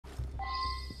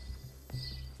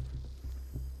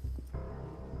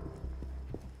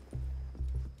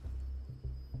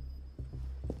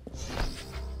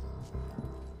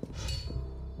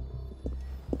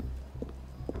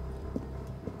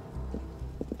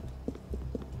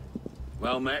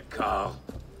Well met, Carl.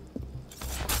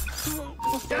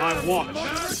 My watch.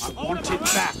 I want it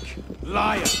back.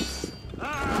 Liar.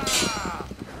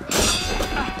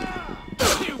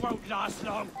 You won't last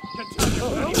long. Continue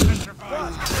bloody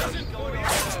petrified.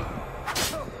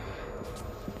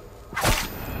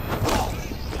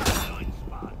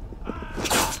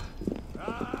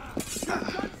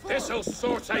 This'll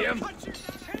sort him.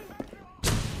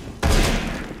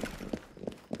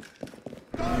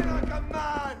 Die like a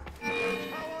man!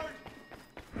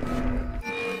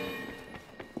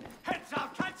 Heads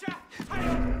up, catch ya!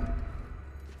 Tail!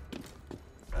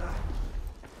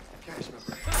 Catch my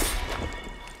breath.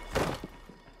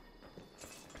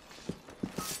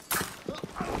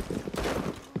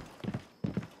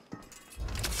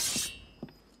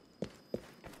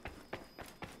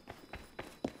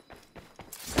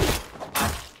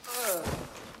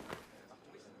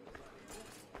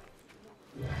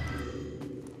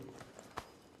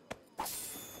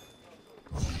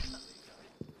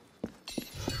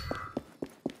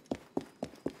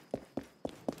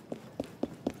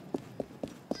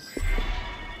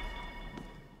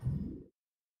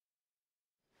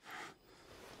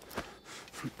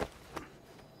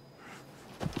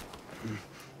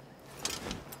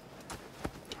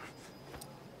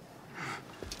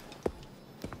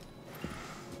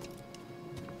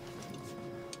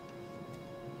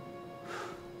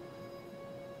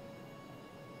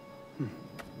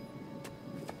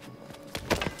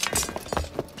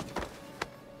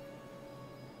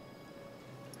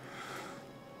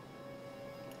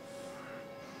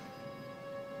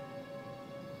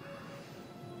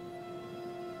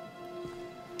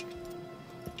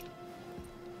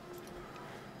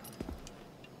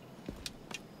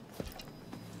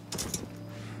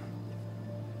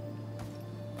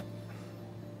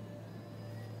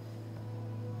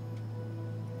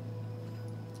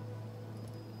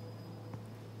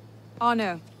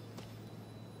 Arno.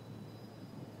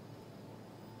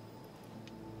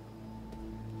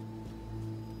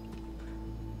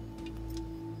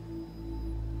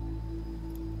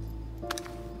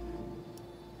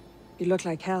 You look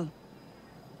like hell.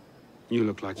 You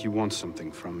look like you want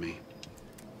something from me.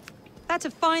 That's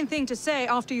a fine thing to say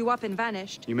after you up and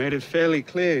vanished. You made it fairly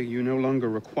clear you no longer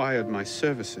required my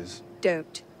services.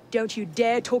 Don't you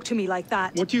dare talk to me like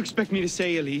that. What do you expect me to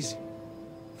say, Elise?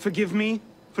 Forgive me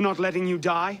for not letting you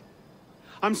die?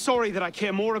 I'm sorry that I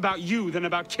care more about you than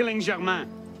about killing Germain.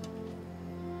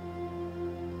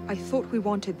 I thought we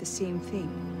wanted the same thing.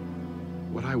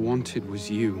 What I wanted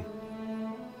was you.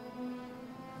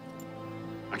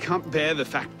 I can't bear the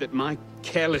fact that my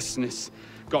carelessness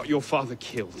got your father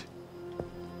killed.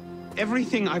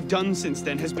 Everything I've done since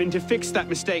then has been to fix that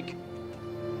mistake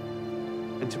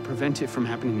and to prevent it from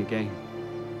happening again.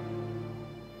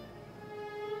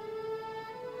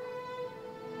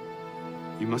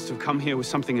 You must have come here with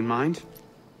something in mind.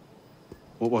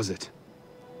 What was it?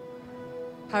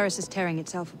 Paris is tearing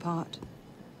itself apart.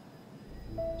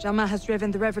 Germain has driven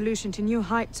the revolution to new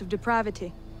heights of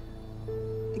depravity.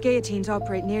 The guillotines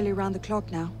operate nearly around the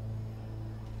clock now.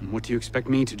 And what do you expect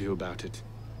me to do about it?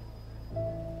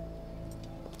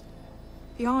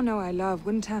 The Arno I love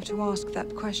wouldn't have to ask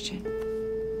that question.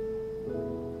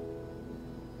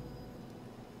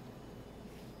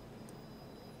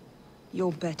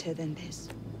 You're better than this.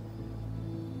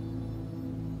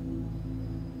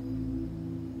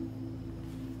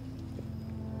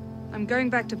 I'm going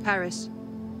back to Paris.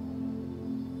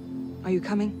 Are you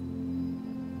coming?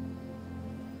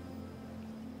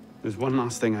 There's one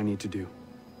last thing I need to do.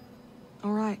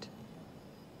 All right.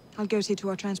 I'll go see to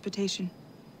our transportation.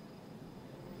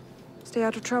 Stay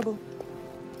out of trouble.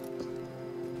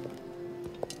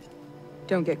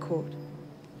 Don't get caught.